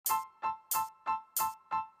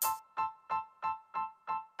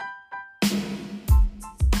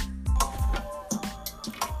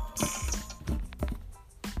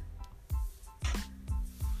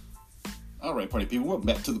party people? Welcome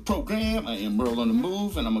back to the program. I am Merle on the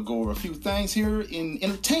Move, and I'm going to go over a few things here in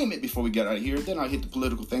entertainment before we get out of here. Then I'll hit the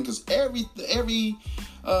political thing, because every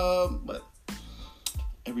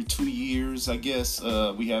 2 years, I guess,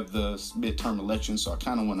 we have the midterm election, so I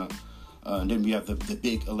kind of want to, and then we have the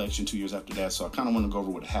big election 2 years after that, so I kind of want to go over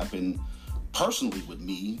what happened personally with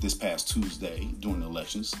me this past Tuesday during the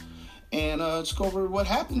elections. And just go over what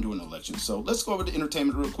happened during the election. So let's go over the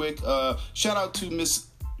entertainment real quick. Shout out to Miss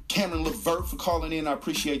Cameron Levert for calling in. I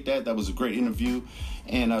appreciate that. That was a great interview.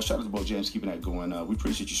 And shout out to Bo James keeping that going. We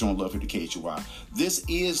appreciate you showing love here to KHOI. This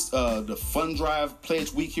is the Fund Drive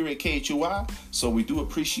Pledge Week here at KHOI. So we do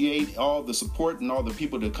appreciate all the support and all the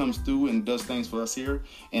people that comes through and does things for us here.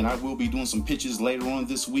 And I will be doing some pitches later on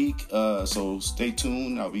this week. So stay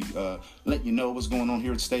tuned. I'll be letting you know what's going on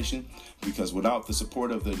here at the station. Because without the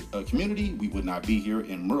support of the community, we would not be here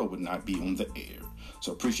and Merle would not be on the air.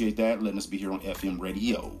 So appreciate that, letting us be here on FM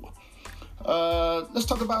radio. Let's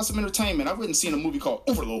talk about some entertainment. I went and seen a movie called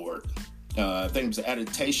Overlord. I think it was an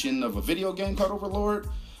adaptation of a video game called Overlord.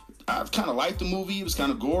 I kind of liked the movie. It was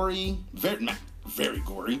kind of gory, very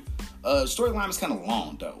gory. Storyline was kind of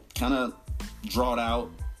long though, kind of drawn out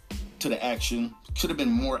to the action. Should have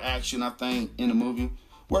been more action, I think, in the movie.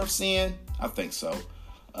 Worth seeing? I think so.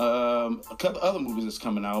 A couple other movies that's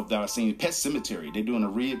coming out that I've seen. Pet Sematary. They're doing a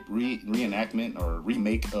reenactment or a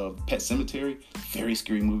remake of Pet Sematary. Very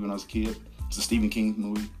scary movie when I was a kid. It's a Stephen King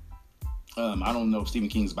movie. I don't know if Stephen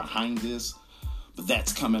King's behind this, but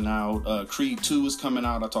that's coming out. Creed 2 is coming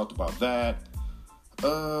out. I talked about that.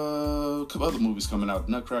 A couple other movies coming out.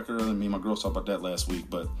 Nutcracker. Me and my girls talked about that last week.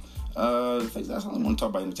 But that's all I want to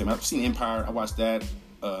talk about entertainment. I've seen Empire. I watched that.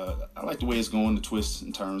 I like the way it's going. The twists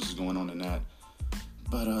and turns is going on in that.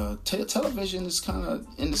 But television is kind of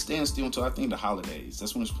in the standstill until I think the holidays.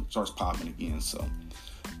 That's when it starts popping again. So,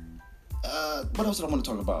 what else did I want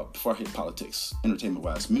to talk about before I hit politics,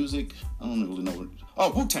 entertainment-wise? Music, I don't really know.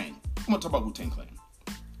 Wu-Tang. I'm going to talk about Wu-Tang Clan.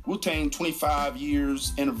 Wu-Tang 25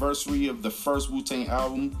 years anniversary of the first Wu-Tang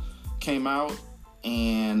album came out.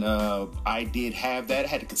 And I did have that. I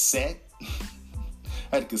had a cassette.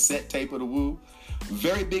 I had a cassette tape of the Wu.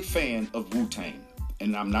 Very big fan of Wu-Tang.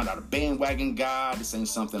 And I'm not a bandwagon guy. This ain't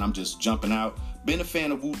something I'm just jumping out. Been a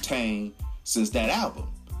fan of Wu-Tang since that album,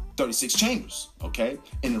 36 Chambers, okay?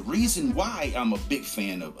 And the reason why I'm a big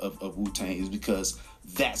fan of Wu-Tang is because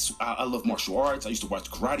I love martial arts. I used to watch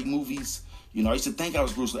karate movies. You know, I used to think I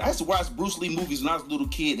was Bruce Lee. I used to watch Bruce Lee movies when I was a little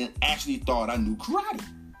kid and actually thought I knew karate.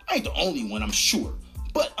 I ain't the only one, I'm sure.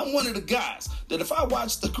 But I'm one of the guys that if I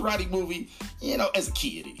watched the karate movie, you know, as a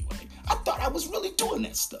kid anyway, I thought I was really doing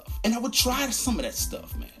that stuff. And I would try some of that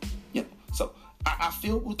stuff, man. You know, so I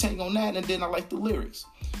feel Wu-Tang on that, and then I like the lyrics.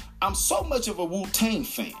 I'm so much of a Wu-Tang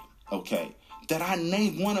fan, okay, that I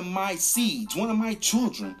named one of my seeds, one of my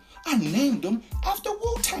children, I named them after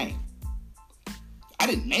Wu-Tang. I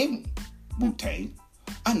didn't name Wu-Tang.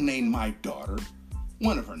 I named my daughter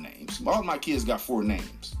one of her names. All my kids got 4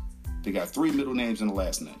 names. They got 3 middle names and a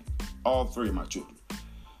last name. All 3 of my children.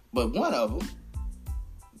 But one of them,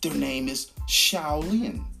 their name is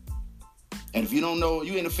Shaolin. And if you don't know,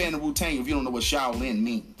 you ain't a fan of Wu-Tang if you don't know what Shaolin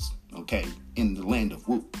means, okay, in the land of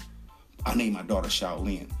Wu. I named my daughter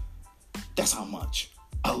Shaolin. That's how much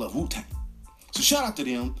I love Wu-Tang. So shout out to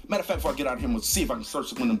them. Matter of fact, before I get out of here, I'm going to see if I can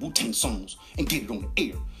search one of them Wu-Tang songs and get it on the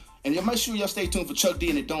air. And y'all make sure y'all stay tuned for Chuck D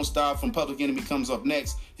and It Don't Stop from Public Enemy comes up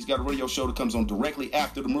next. He's got a radio show that comes on directly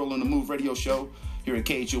after the Merle on the Move radio show here at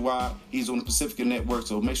KHOI. He's on the Pacifica Network,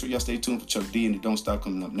 so make sure y'all stay tuned for Chuck D and It Don't Stop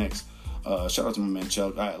coming up next. Shout out to my man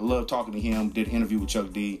Chuck. I love talking to him. Did an interview with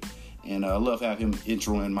Chuck D, and I love having him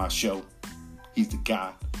introing my show. He's the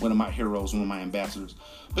guy, one of my heroes, one of my ambassadors.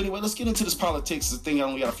 But anyway, let's get into this politics. I think I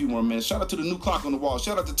only got a few more minutes. Shout out to the new clock on the wall.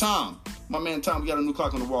 Shout out to Tom. My man Tom, we got a new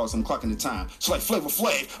clock on the wall, so I'm clocking the time. It's like Flavor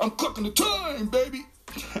Flav. I'm clocking the time, baby.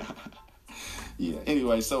 Yeah,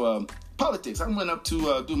 anyway, so politics. I went up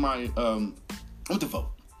to do my, went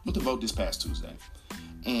to vote this past Tuesday.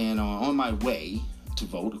 And on my way to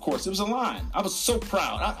vote, of course, it was a line. I was so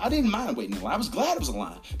proud. I didn't mind waiting in line. I was glad it was a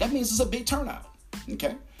line. That means it's a big turnout,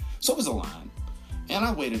 okay? So it was a line. And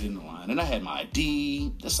I waited in the line, and I had my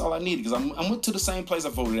ID. That's all I needed, because I went to the same place I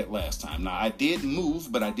voted at last time. Now, I did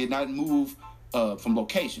move, but I did not move from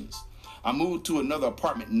locations. I moved to another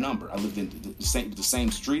apartment number. I lived in the same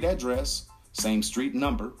street address, same street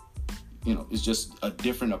number. You know, it's just a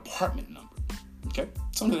different apartment number, okay?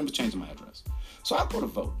 So I'm changing my address. So I go to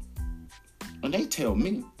vote, and they tell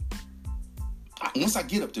me, once I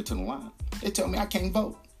get up to the line, they tell me I can't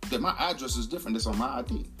vote, that my address is different that's on my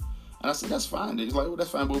ID. And I said, that's fine. They're like, well, that's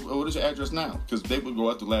fine, but what is your address now? Because they would go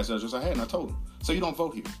out the last address I had, and I told them. So you don't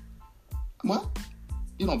vote here. What?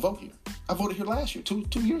 You don't vote here. I voted here last year, two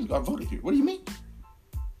years ago. I voted here. What do you mean?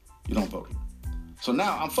 You don't vote here. So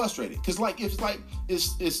now I'm frustrated because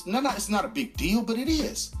it's not a big deal, but it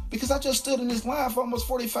is because I just stood in this line for almost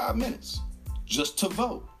 45 minutes just to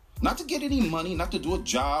vote, not to get any money, not to do a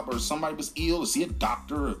job or somebody was ill or see a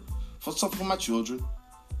doctor or for something for my children.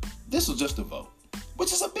 This was just a vote,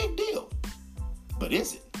 which is a big deal. But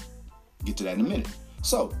is it? Get to that in a minute.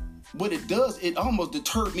 So what it does, it almost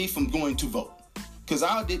deterred me from going to vote because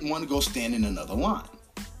I didn't want to go stand in another line.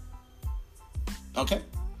 Okay?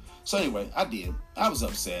 So anyway, I did. I was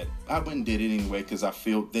upset. I went and did it anyway because I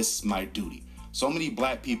feel this is my duty. So many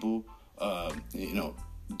black people,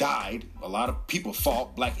 died. A lot of people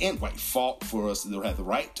fought, black and white, fought for us to have the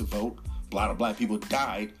right to vote. A lot of black people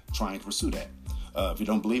died trying to pursue that. If you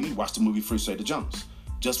don't believe me, watch the movie Free State of Jones.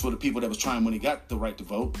 Just for the people that was trying when they got the right to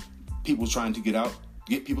vote, people was trying to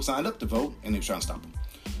get people signed up to vote, and they were trying to stop them.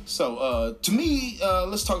 So to me,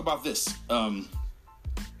 let's talk about this.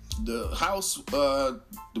 The House, the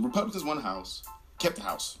Republicans won the House, kept the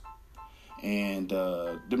House, and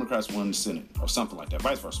Democrats won the Senate, or something like that,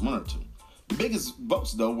 vice versa, one or two. The biggest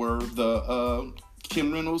votes, though, were the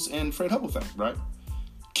Kim Reynolds and Fred Hubbell thing, right?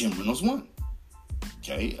 Kim Reynolds won.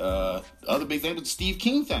 Okay, the other big thing was the Steve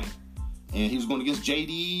King thing, and he was going against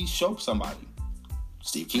J.D. Show somebody.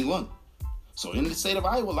 Steve King won. So in the state of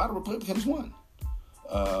Iowa, a lot of Republicans won.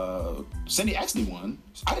 Cindy actually won.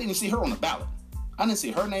 I didn't even see her on the ballot. I didn't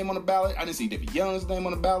see her name on the ballot. I didn't see David Young's name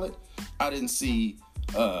on the ballot. I didn't see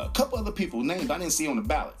a couple other people's names I didn't see on the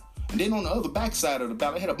ballot. And then on the other backside of the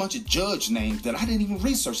ballot, I had a bunch of judge names that I didn't even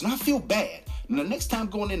research. And I feel bad. And the next time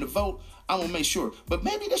going in to vote, I'm going to make sure. But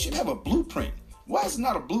maybe they should have a blueprint. Why is it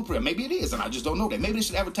not a blueprint? Maybe it is, and I just don't know that. Maybe they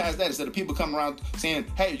should advertise that instead of people coming around saying,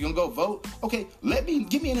 hey, you're going to go vote? Okay,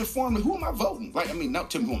 give me an informant. Who am I voting? Not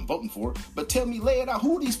tell me who I'm voting for, but tell me, lay it out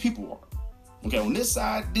who these people are. Okay, on this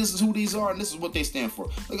side, this is who these are, and this is what they stand for.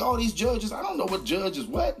 Like all these judges, I don't know what judge is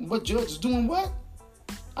what judge is doing what.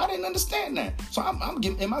 I didn't understand that. So am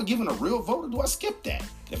I giving a real vote, or do I skip that?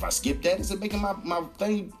 If I skip that, is it making my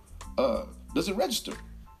thing, does it register?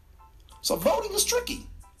 So voting is tricky.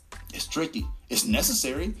 It's tricky. It's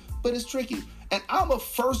necessary, but it's tricky. And I'm a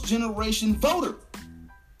first-generation voter.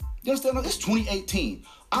 You understand? It's 2018.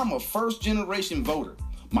 I'm a first-generation voter.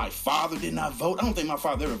 My father did not vote. I don't think my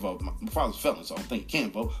father ever voted. My father's a felon, so I don't think he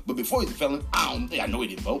can vote. But before he's a felon, I know he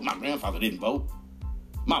didn't vote. My grandfather didn't vote.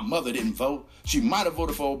 My mother didn't vote. She might have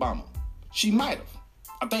voted for Obama. She might have.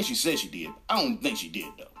 I think she said she did. I don't think she did,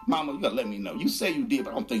 though. Mama, you gotta let me know. You say you did,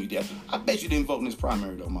 but I don't think you did. I bet you didn't vote in this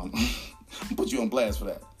primary, though, Mama. I'll put you on blast for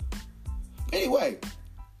that. Anyway,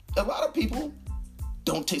 a lot of people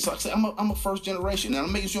don't take, so like I say, I'm a first generation, and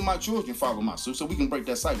I'm making sure my children follow my suit so we can break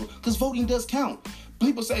that cycle, because voting does count.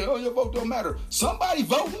 People say, oh, your vote don't matter. Somebody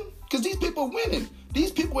voting, because these people are winning.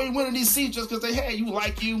 These people ain't winning these seats just because they had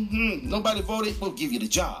nobody voted, we'll give you the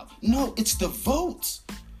job. No, it's the votes.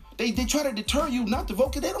 They try to deter you not to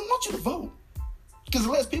vote because they don't want you to vote. Because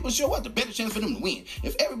the less people show up, the better chance for them to win.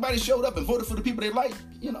 If everybody showed up and voted for the people they like,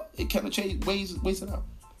 it kind of weighs it out.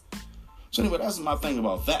 So anyway, that's my thing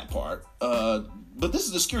about that part. But this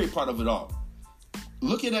is the scary part of it all.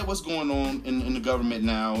 Looking at what's going on in the government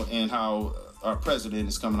now and how our president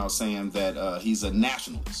is coming out saying that he's a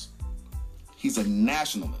nationalist. He's a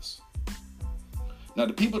nationalist. Now,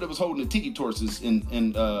 the people that was holding the tiki torches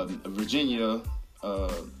in Virginia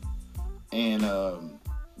and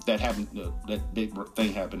that happened, that big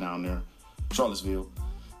thing happened down there, Charlottesville,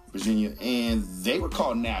 Virginia, and they were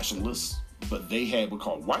called nationalists. But they were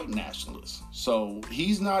called white nationalists. So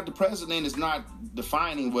the president is not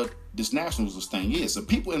defining what this nationalist thing is. So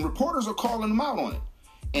people and reporters are calling him out on it.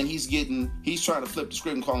 And he's trying to flip the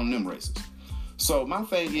script and calling them racist. So my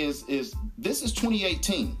thing is this is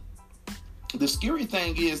 2018. The scary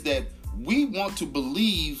thing is that we want to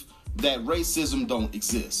believe that racism don't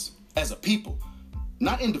exist as a people.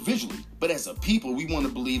 Not individually, but as a people, we want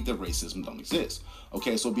to believe that racism don't exist.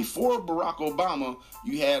 Okay, so before Barack Obama,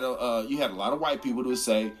 you had a lot of white people who would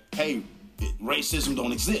say, "Hey, racism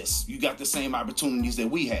don't exist. You got the same opportunities that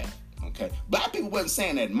we have." Okay, black people wasn't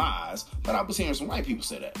saying that in my eyes, but I was hearing some white people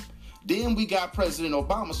say that. Then we got President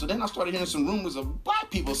Obama, so then I started hearing some rumors of black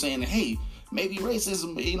people saying that, "Hey, maybe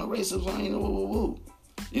racism, racism,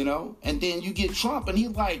 And then you get Trump, and he's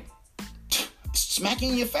like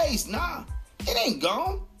smacking your face, nah. It ain't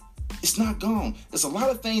gone. It's not gone. There's a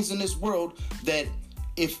lot of things in this world that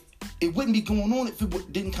if it wouldn't be going on if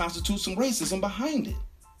it didn't constitute some racism behind it.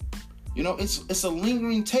 It's a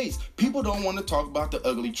lingering taste. People don't want to talk about the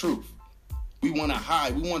ugly truth. We want to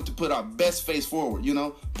hide. We want to put our best face forward,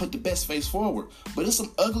 put the best face forward. But there's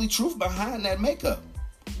some ugly truth behind that makeup.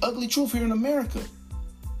 Ugly truth here in America.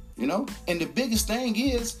 And the biggest thing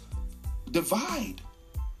is divide.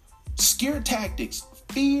 Scare tactics,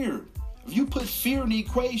 fear. If you put fear in the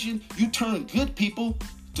equation, you turn good people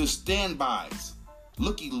to standbys,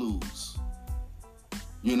 looky-loos.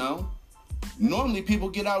 Normally people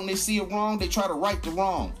get out and they see it wrong, they try to right the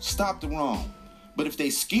wrong, stop the wrong. But if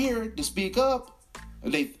they scared to speak up,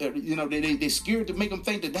 they scared to make them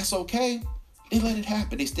think that that's okay, they let it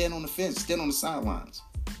happen. They stand on the fence, stand on the sidelines.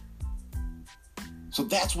 So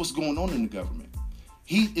that's what's going on in the government.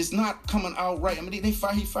 He is not coming out right. I mean, he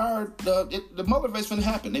fired the Mueller race finna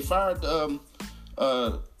happen. They fired the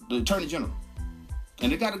Attorney General,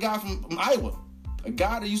 and they got a guy from Iowa, a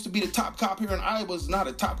guy that used to be the top cop here in Iowa is not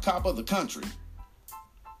a top cop of the country.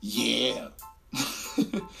 Yeah,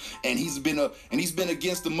 and he's been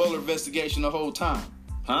against the Mueller investigation the whole time,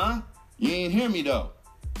 huh? You ain't hear me though.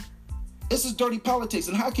 This is dirty politics,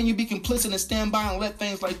 and how can you be complicit and stand by and let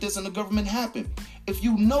things like this in the government happen? If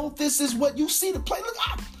you know this is what you see to play, look,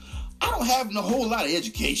 I don't have a whole lot of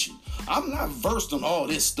education. I'm not versed on all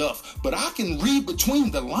this stuff, but I can read between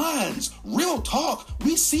the lines. Real talk,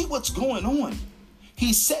 we see what's going on.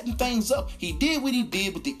 He's setting things up. He did what he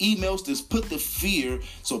did with the emails to put the fear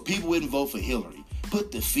so people wouldn't vote for Hillary.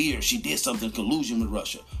 Put the fear she did something in collusion with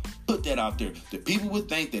Russia. Put that out there. The people would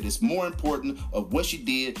think that it's more important of what she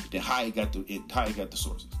did than how he got the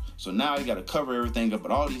sources. So now he got to cover everything up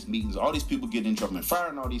at all these meetings, all these people getting in trouble and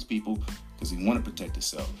firing all these people because he want to protect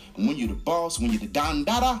himself. And when you're the boss, when you're the Don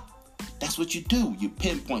Dada, that's what you do. You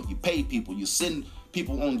pinpoint, you pay people, you send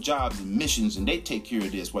people on jobs and missions, and they take care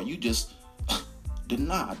of this while you just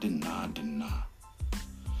deny.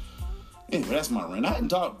 Anyway, that's my rant. I hadn't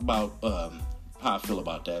talked about how I feel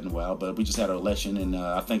about that in a while, but we just had an election, and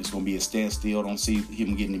I think it's going to be a standstill. Don't see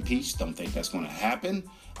him getting impeached. Don't think that's going to happen.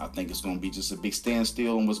 I think it's going to be just a big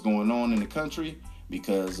standstill on what's going on in the country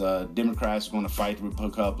because Democrats are going to fight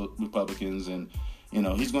Republicans, and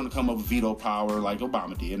he's going to come up with veto power like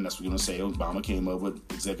Obama did, and that's what we're going to say. Obama came up with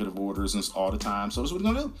executive orders and all the time. So that's what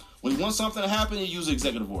he's going to do. When you want something to happen, you use an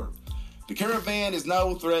executive order. The caravan is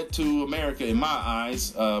no threat to America in my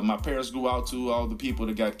eyes. My parents grew out to all the people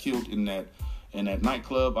that got killed in that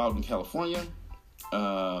nightclub out in California.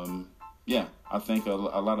 I think a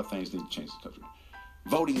lot of things need to change the country.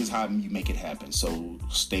 Voting is how you make it happen. So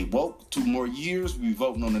stay woke. 2 more years, we'll be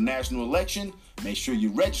voting on the national election. Make sure you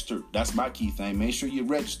register. That's my key thing. Make sure you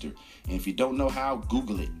register. And if you don't know how,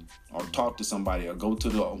 Google it or talk to somebody or go to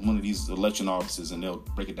one of these election offices and they'll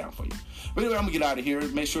break it down for you. But anyway, I'm going to get out of here.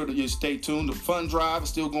 Make sure that you stay tuned. The fund drive is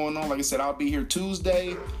still going on. Like I said, I'll be here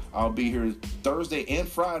Tuesday. I'll be here Thursday and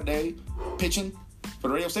Friday pitching for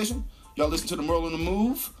the radio station. Y'all listen to the Merle on the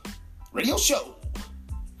Move radio show.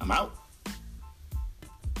 I'm out.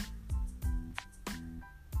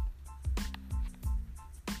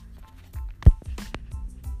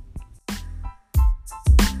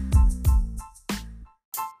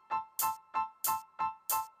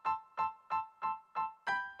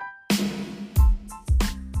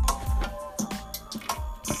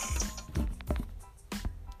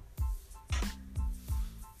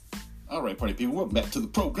 All right, party people, welcome back to the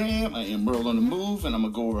program. I am Merle on the Move, and I'm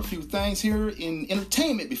going to go over a few things here in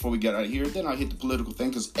entertainment before we get out of here. Then I'll hit the political thing,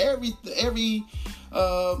 because every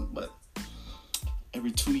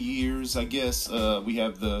 2 years, I guess, we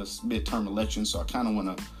have the midterm election, so I kind of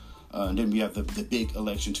want to, and then we have the big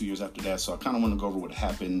election 2 years after that, so I kind of want to go over what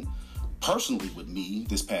happened personally with me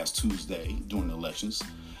this past Tuesday during the elections.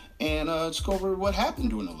 And just go over what happened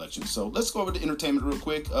during the election. So let's go over the entertainment real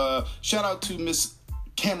quick. Shout out to Miss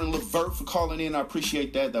Cameron Levert for calling in. I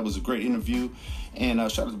appreciate that. That was a great interview. And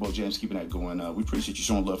shout out to Bo James keeping that going. We appreciate you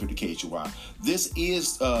showing love here to KHOI. This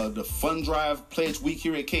is the Fund Drive Pledge Week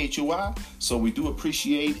here at KHOI. So we do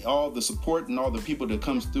appreciate all the support and all the people that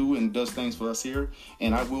comes through and does things for us here.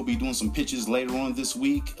 And I will be doing some pitches later on this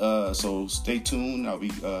week. So stay tuned. I'll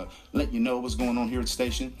be letting you know what's going on here at the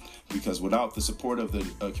station. Because without the support of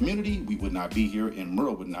the community, we would not be here and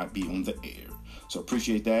Merle would not be on the air. So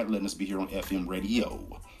appreciate that, letting us be here on FM radio.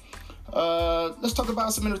 Let's talk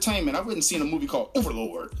about some entertainment. I went and seen a movie called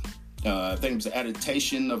Overlord. I think it was an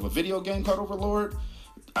adaptation of a video game called Overlord.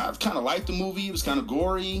 I kind of liked the movie. It was kind of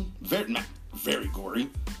gory. Very gory.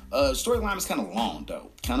 Storyline was kind of long,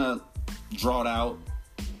 though. Kind of drawn out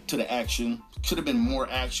to the action. Should have been more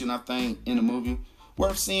action, I think, in the movie.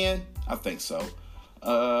 Worth seeing? I think so.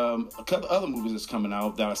 A couple other movies that's coming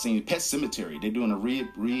out that I've seen. Pet Sematary. They're doing a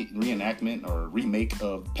reenactment or remake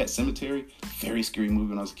of Pet Sematary. Very scary movie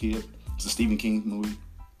when I was a kid. It's a Stephen King movie.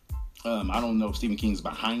 I don't know if Stephen King's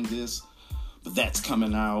behind this, but that's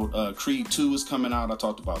coming out. Creed 2 is coming out. I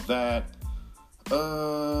talked about that.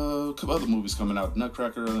 A couple other movies coming out.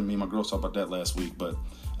 Nutcracker. Me and my girls talked about that last week. But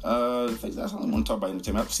That's all I want to talk about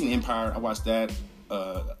entertainment. I've seen Empire. I watched that.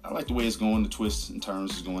 I like the way it's going. The twists and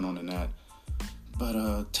turns is going on in that.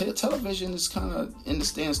 But television is kind of in the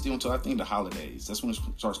standstill until I think the holidays. That's when it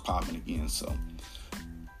starts popping again. So,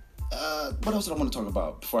 what else did I want to talk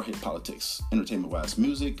about before I hit politics? Entertainment-wise,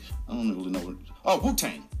 music. I don't really know.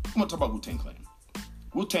 Wu-Tang. I'm going to talk about Wu-Tang Clan.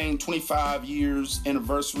 Wu-Tang 25 years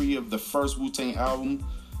anniversary of the first Wu-Tang album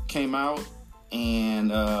came out.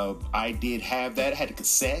 And I did have that. I had a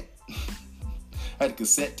cassette. I had a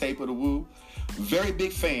cassette tape of the Wu. Very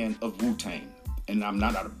big fan of Wu-Tang. And I'm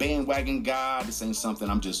not a bandwagon guy. This ain't something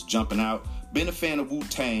I'm just jumping out. Been a fan of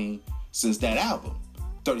Wu-Tang since that album,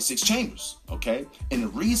 36 Chambers, okay? And the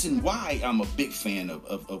reason why I'm a big fan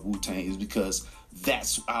of Wu-Tang is because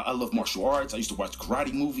I love martial arts. I used to watch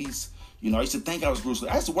karate movies. You know, I used to think I was Bruce Lee.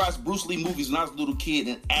 I used to watch Bruce Lee movies when I was a little kid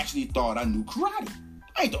and actually thought I knew karate.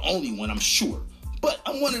 I ain't the only one, I'm sure. But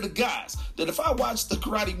I'm one of the guys that if I watched the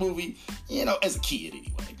karate movie, you know, as a kid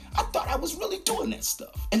anyway, I thought I was really doing that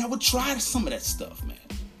stuff. And I would try some of that stuff, man.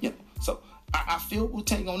 You know, so I feel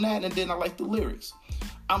Wu-Tang on that, and then I like the lyrics.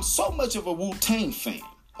 I'm so much of a Wu-Tang fan,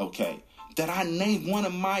 okay, that I named one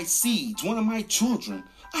of my seeds, one of my children,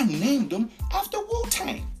 I named them after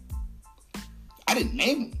Wu-Tang. I didn't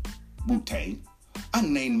name him Wu-Tang. I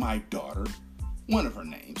named my daughter one of her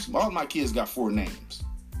names. All my kids got 4 names.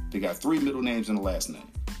 They got 3 middle names and a last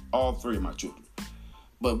name. All 3 of my children.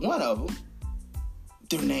 But one of them,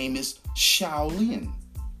 their name is Shaolin.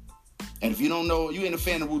 And if you don't know, you ain't a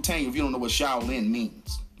fan of Wu-Tang if you don't know what Shaolin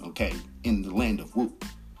means, okay, in the land of Wu.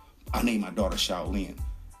 I named my daughter Shaolin.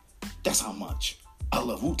 That's how much I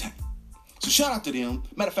love Wu-Tang. So shout out to them.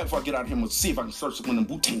 Matter of fact, before I get out of here, I'm going to see if I can search one of them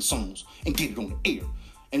Wu-Tang songs and get it on the air.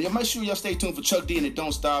 And y'all make sure y'all stay tuned for Chuck D and It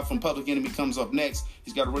Don't Stop from Public Enemy comes up next.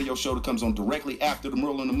 He's got a radio show that comes on directly after the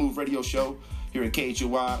Merle on the Move radio show here at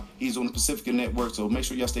KHOY. He's on the Pacifica Network, so make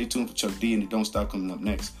sure y'all stay tuned for Chuck D and It Don't Stop coming up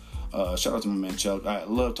next. Shout out to my man Chuck. I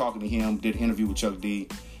love talking to him. Did an interview with Chuck D,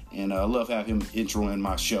 and I love having him introing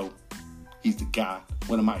my show. He's the guy,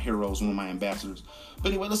 one of my heroes, one of my ambassadors. But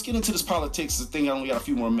anyway, let's get into this politics thing. I only got a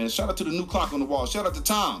few more minutes. Shout out to the new clock on the wall. Shout out to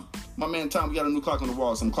Tom. My man Tom, we got a new clock on the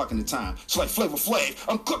wall, so I'm clocking the time. It's like Flavor Flav.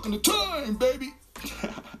 I'm clocking the time, baby.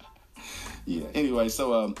 Yeah, anyway,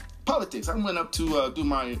 so politics. I went up to do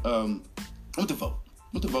my, went to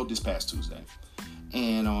vote this past Tuesday.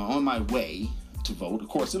 And on my way to vote, of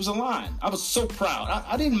course, it was a line. I was so proud.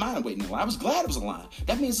 I didn't mind waiting in line. I was glad it was a line.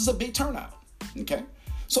 That means it's a big turnout, okay?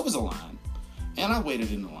 So it was a line. And I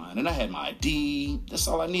waited in the line, and I had my ID. That's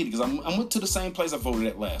all I needed, because I went to the same place I voted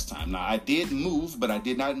at last time. Now, I did move, but I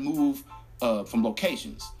did not move from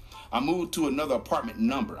locations. I moved to another apartment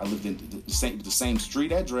number. I lived in the same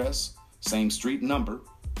street address, same street number.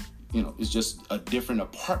 You know, it's just a different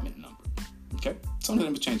apartment number, okay? Some of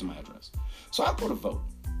them was changing my address. So I go to vote,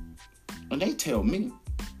 and they tell me,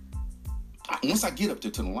 once I get up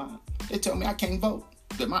there to the line, they tell me I can't vote,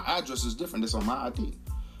 that my address is different that's on my ID.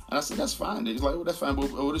 And I said, that's fine. They're like, well, that's fine,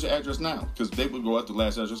 but what is your address now? Because they would go out the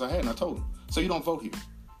last address I had, and I told them. So you don't vote here.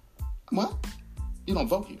 What? You don't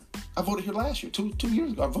vote here. I voted here last year. Two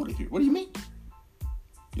years ago, I voted here. What do you mean?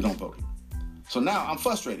 You don't vote here. So now I'm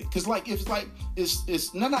frustrated. Because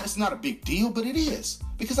it's not a big deal, but it is.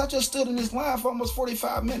 Because I just stood in this line for almost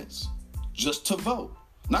 45 minutes just to vote.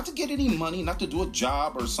 Not to get any money, not to do a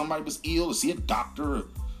job, or somebody was ill, or see a doctor, or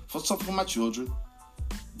for something for my children.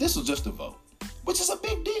 This was just a vote, which is a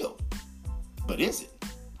big deal. But is it?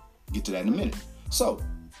 Get to that in a minute. So,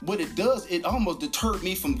 what it does, it almost deterred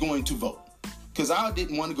me from going to vote. Because I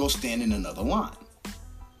didn't want to go stand in another line.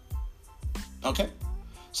 Okay?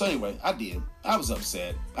 So anyway, I did. I was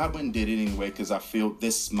upset. I went and did it anyway because I feel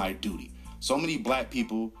this is my duty. So many black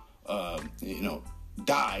people,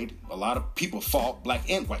 died. A lot of people fought, black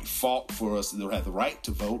and white, fought for us to have the right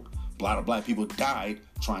to vote. A lot of black people died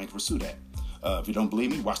trying to pursue that. If you don't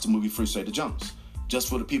believe me, watch the movie Free State of Jones. Just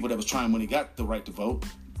for the people that was trying when they got the right to vote,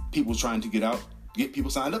 people trying to get people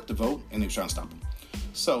signed up to vote, and they were trying to stop them.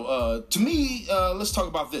 So, to me, let's talk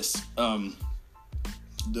about this.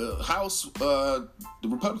 The House, the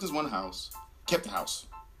Republicans won the House, kept the House,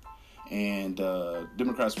 and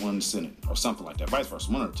Democrats won the Senate, or something like that, vice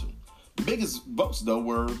versa, one or two. The biggest votes, though,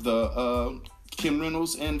 were the Kim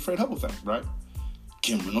Reynolds and Fred Hubbell thing, right?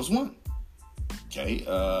 Kim Reynolds won. Okay,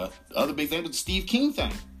 the other big thing was the Steve King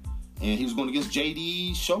thing. And he was going against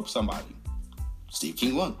J.D. Shope somebody. Steve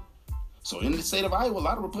King won. So in the state of Iowa, a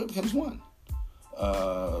lot of Republicans won.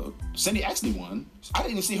 Cindy actually won. I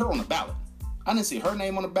didn't even see her on the ballot. I didn't see her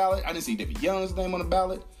name on the ballot. I didn't see David Young's name on the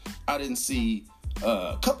ballot. I didn't see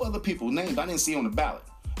a couple other people's names I didn't see on the ballot.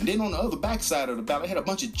 And then on the other backside of the ballot, I had a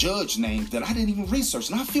bunch of judge names that I didn't even research,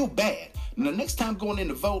 and I feel bad. And the next time going in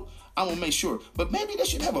to vote, I'm going to make sure. But maybe they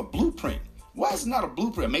should have a blueprint. Why is it not a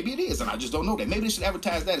blueprint? Maybe it is, and I just don't know that. Maybe they should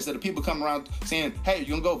advertise that instead of people coming around saying, hey,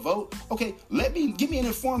 you're going to go vote? Okay, give me an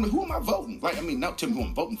informant. Who am I voting? Not tell me who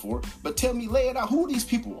I'm voting for, but tell me, lay it out, who these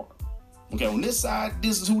people are. Okay, on this side,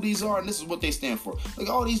 this is who these are, and this is what they stand for. Like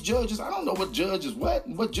all these judges, I don't know what judge is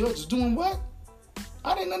what judge is doing what.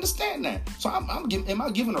 I didn't understand that. So am I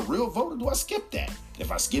giving a real vote, or do I skip that?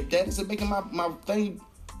 If I skip that, is it making my thing,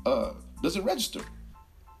 does it register?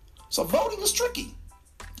 So voting is tricky.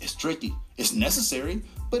 It's tricky. It's necessary,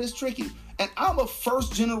 but it's tricky. And I'm a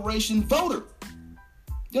first-generation voter.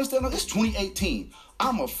 You understand? It's 2018.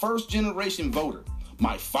 I'm a first-generation voter.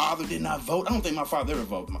 My father did not vote. I don't think my father ever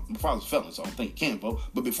voted. My father's a felon, so I don't think he can vote.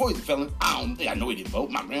 But before he's a felon, I know he didn't vote.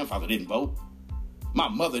 My grandfather didn't vote. My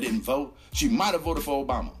mother didn't vote. She might have voted for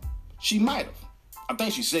Obama. She might have. I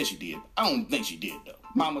think she said she did. I don't think she did, though.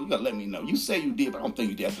 Mama, you gotta let me know. You say you did, but I don't think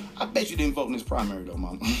you did. I bet you didn't vote in this primary, though,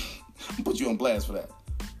 Mama. I'll put you on blast for that.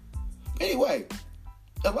 Anyway,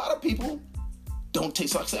 a lot of people don't take,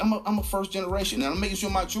 so like I say, I'm a first generation, and I'm making sure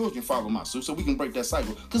my children follow my suit so we can break that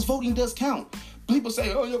cycle, because voting does count. People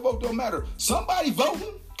say, oh, your vote don't matter. Somebody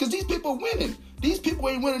voting, because these people are winning. These people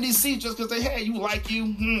ain't winning these seats just because they, hey,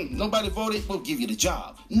 nobody voted, we'll give you the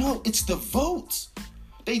job. No, it's the votes.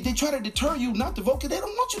 They try to deter you not to vote because they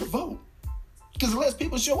don't want you to vote. Because the less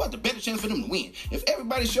people show up, the better chance for them to win. If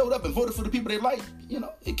everybody showed up and voted for the people they like,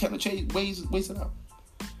 it kind of weighs it out.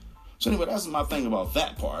 So anyway, that's my thing about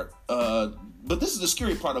that part. But this is the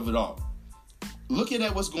scary part of it all. Looking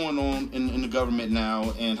at what's going on in the government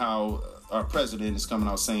now, and how our president is coming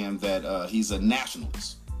out saying that he's a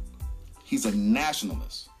nationalist. He's a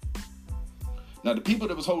nationalist. Now, the people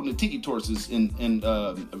that was holding the tiki torches in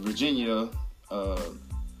Virginia,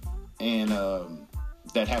 and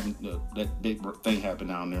that happened, that big thing happened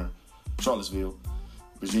down there, Charlottesville,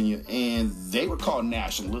 Virginia, and they were called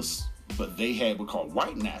nationalists. But they were called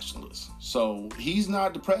white nationalists. So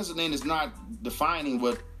the president is not defining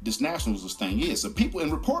what this nationalist thing is. So people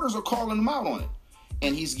and reporters are calling him out on it.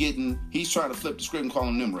 And he's trying to flip the script and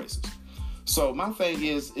calling them racist. So my thing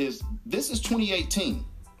is this is 2018.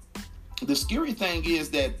 The scary thing is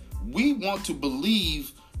that we want to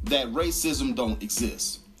believe that racism don't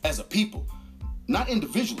exist as a people. Not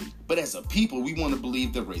individually, but as a people, we want to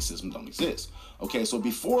believe that racism don't exist. Okay, so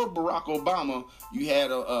before Barack Obama, you had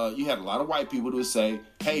a lot of white people who would say,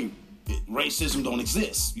 hey, racism don't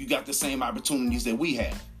exist. You got the same opportunities that we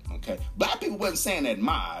have. Okay, black people wasn't saying that in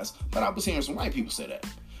my eyes, but I was hearing some white people say that.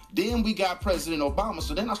 Then we got President Obama,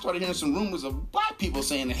 so then I started hearing some rumors of black people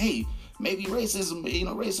saying that, hey, maybe racism,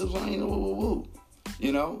 woo.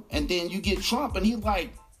 And then you get Trump, and he's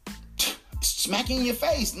like, smacking in your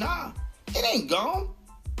face, nah. It ain't gone.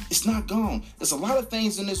 It's not gone. There's a lot of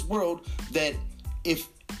things in this world that if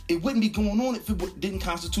it wouldn't be going on if it didn't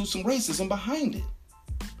constitute some racism behind it.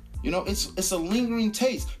 It's a lingering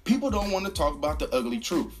taste. People don't want to talk about the ugly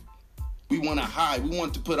truth. We want to hide. We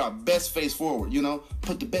want to put our best face forward,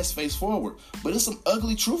 put the best face forward. But there's some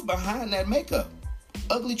ugly truth behind that makeup.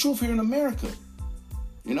 Ugly truth here in America,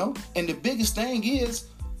 And the biggest thing is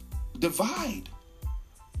divide.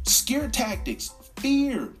 Scare tactics,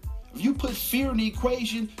 fear. If you put fear in the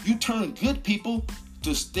equation, you turn good people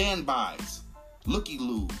to standbys,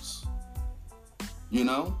 looky-loos.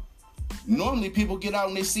 Normally people get out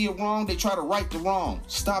and they see it wrong, they try to right the wrong,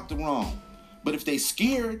 stop the wrong. But if they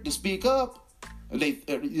scared to speak up, they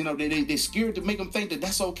scared to make them think that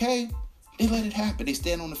that's okay, they let it happen. They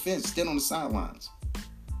stand on the fence, stand on the sidelines.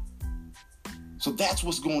 So that's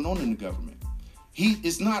what's going on in the government. He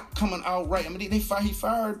is not coming out right. I mean, he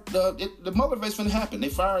fired the Mueller race finna happen. They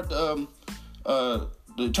fired the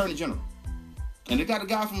Attorney General, and they got a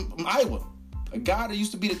guy from Iowa, a guy that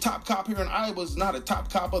used to be the top cop here in Iowa is not a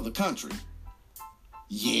top cop of the country.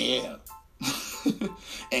 Yeah,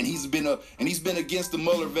 and he's been against the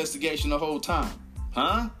Mueller investigation the whole time,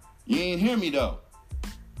 huh? You ain't hear me though.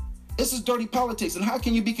 This is dirty politics, and how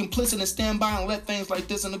can you be complicit and stand by and let things like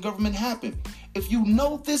this in the government happen? If you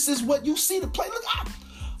know this is what you see to play, look,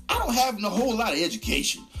 I don't have a whole lot of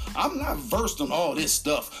education. I'm not versed on all this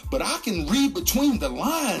stuff, but I can read between the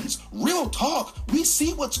lines. Real talk. We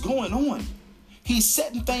see what's going on. He's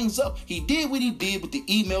setting things up. He did what he did with the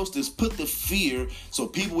emails to put the fear so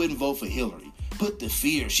people wouldn't vote for Hillary. Put the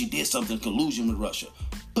fear she did something in collusion with Russia.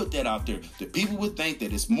 Put that out there. The people would think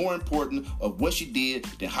that it's more important of what she did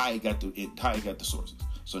than how he got the sources.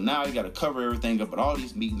 So now he got to cover everything up at all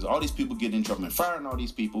these meetings, all these people getting in trouble and firing all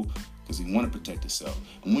these people because he want to protect himself.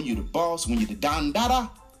 And when you're the boss, when you're the Don Dada,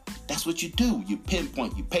 that's what you do. You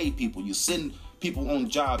pinpoint, you pay people, you send people on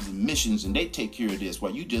jobs and missions, and they take care of this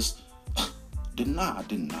while you just deny.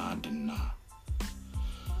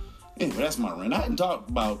 Anyway, that's my rant. I hadn't talked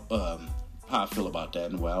about how I feel about that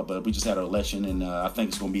in a while, but we just had an election, and I think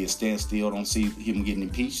it's going to be a standstill. Don't see him getting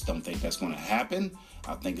impeached. Don't think that's going to happen.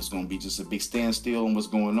 I think it's going to be just a big standstill on what's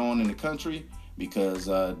going on in the country, because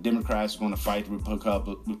Democrats are going to fight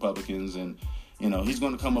Republicans, and he's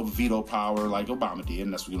going to come up with veto power like Obama did,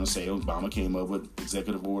 and that's what we're going to say. Obama came up with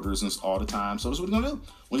executive orders and all the time. So that's what he's going to do.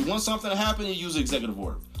 When he wants something to happen, he uses executive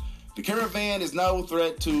order. The caravan is no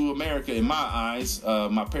threat to America in my eyes.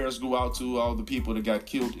 My parents grew out to all the people that got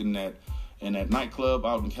killed in that nightclub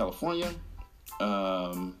out in California.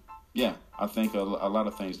 I think a lot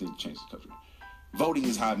of things need to change the country. Voting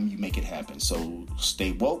is how you make it happen. So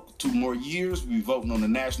stay woke. 2 more years. We'll be voting on the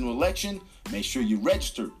national election. Make sure you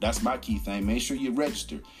register. That's my key thing. Make sure you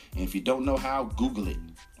register. And if you don't know how, Google it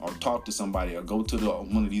or talk to somebody or go to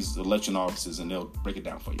one of these election offices and they'll break it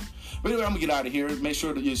down for you. But anyway, I'm going to get out of here. Make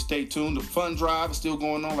sure that you stay tuned. The fund drive is still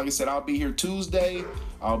going on. Like I said, I'll be here Tuesday.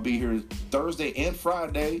 I'll be here Thursday and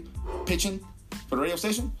Friday pitching for the radio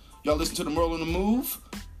station. Y'all listen to the Merle on the Move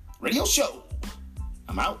radio show.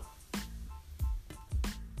 I'm out.